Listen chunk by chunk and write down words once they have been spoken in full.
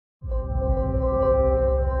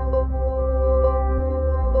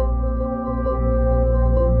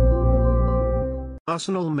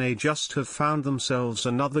Arsenal may just have found themselves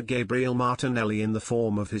another Gabriel Martinelli in the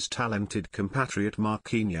form of his talented compatriot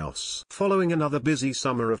Marquinhos. Following another busy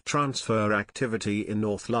summer of transfer activity in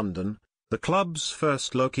North London, the club's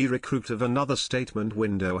first low-key recruit of another statement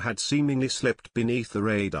window had seemingly slipped beneath the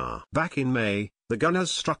radar. Back in May, the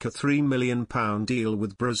Gunners struck a £3 million deal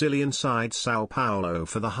with Brazilian side Sao Paulo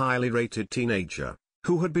for the highly rated teenager,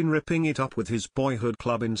 who had been ripping it up with his boyhood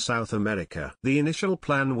club in South America. The initial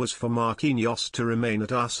plan was for Marquinhos to remain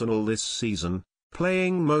at Arsenal this season,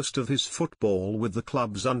 playing most of his football with the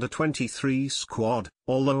club's under-23 squad,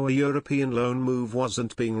 although a European loan move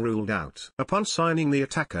wasn't being ruled out. Upon signing the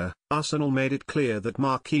attacker, Arsenal made it clear that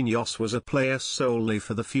Marquinhos was a player solely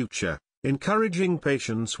for the future, encouraging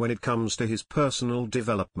patience when it comes to his personal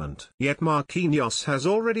development. Yet Marquinhos has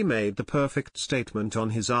already made the perfect statement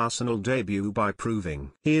on his Arsenal debut by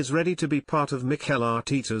proving he is ready to be part of Mikel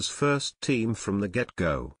Arteta's first team from the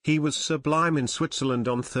get-go. He was sublime in Switzerland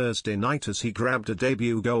on Thursday night as he grabbed a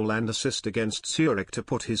debut goal and assist against Zurich to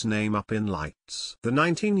put his name up in lights. The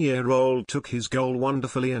 19-year-old took his goal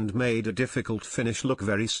wonderfully and made a difficult finish look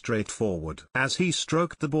very straightforward, as he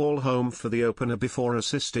stroked the ball home for the opener before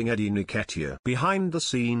assisting Eddie Nketiah. Behind the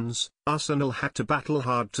scenes, Arsenal had to battle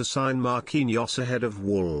hard to sign Marquinhos ahead of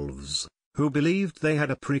Wolves, who believed they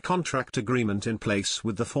had a pre-contract agreement in place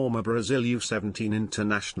with the former Brazil U17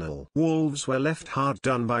 international. Wolves were left hard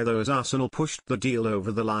done by though as Arsenal pushed the deal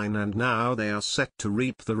over the line, and now they are set to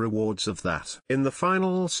reap the rewards of that. In the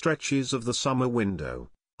final stretches of the summer window,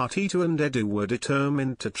 Arteta and Edu were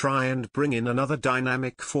determined to try and bring in another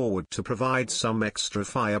dynamic forward to provide some extra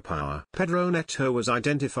firepower. Pedro Neto was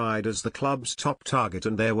identified as the club's top target,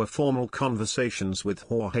 and there were formal conversations with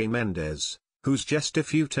Jorge Mendes, whose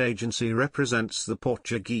Gestifuit agency represents the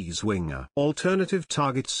Portuguese winger. Alternative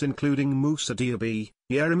targets including Moussa Diaby,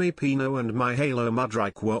 Yeremy Pino and Mihailo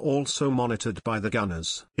Mudryk were also monitored by the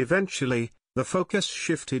Gunners. Eventually, the focus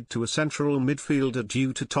shifted to a central midfielder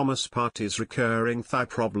due to Thomas Partey's recurring thigh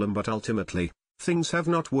problem, but ultimately, things have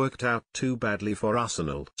not worked out too badly for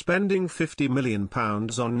Arsenal. Spending £50 million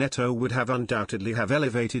on Neto would have undoubtedly have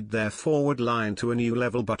elevated their forward line to a new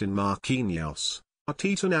level, but in Marquinhos,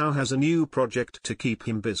 Arteta now has a new project to keep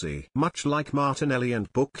him busy. Much like Martinelli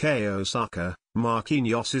and Bukayo Saka,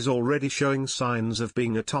 Marquinhos is already showing signs of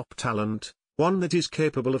being a top talent, one that is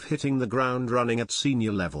capable of hitting the ground running at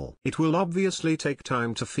senior level. It will obviously take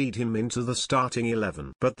time to feed him into the starting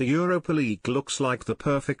 11, but the Europa League looks like the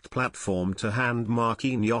perfect platform to hand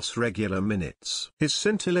Marquinhos regular minutes. His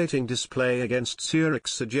scintillating display against Zurich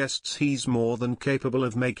suggests he's more than capable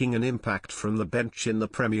of making an impact from the bench in the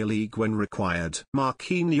Premier League when required.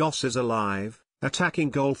 Marquinhos is alive,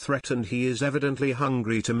 attacking goal threat, and he is evidently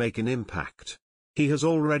hungry to make an impact. He has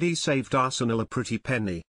already saved Arsenal a pretty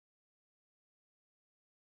penny,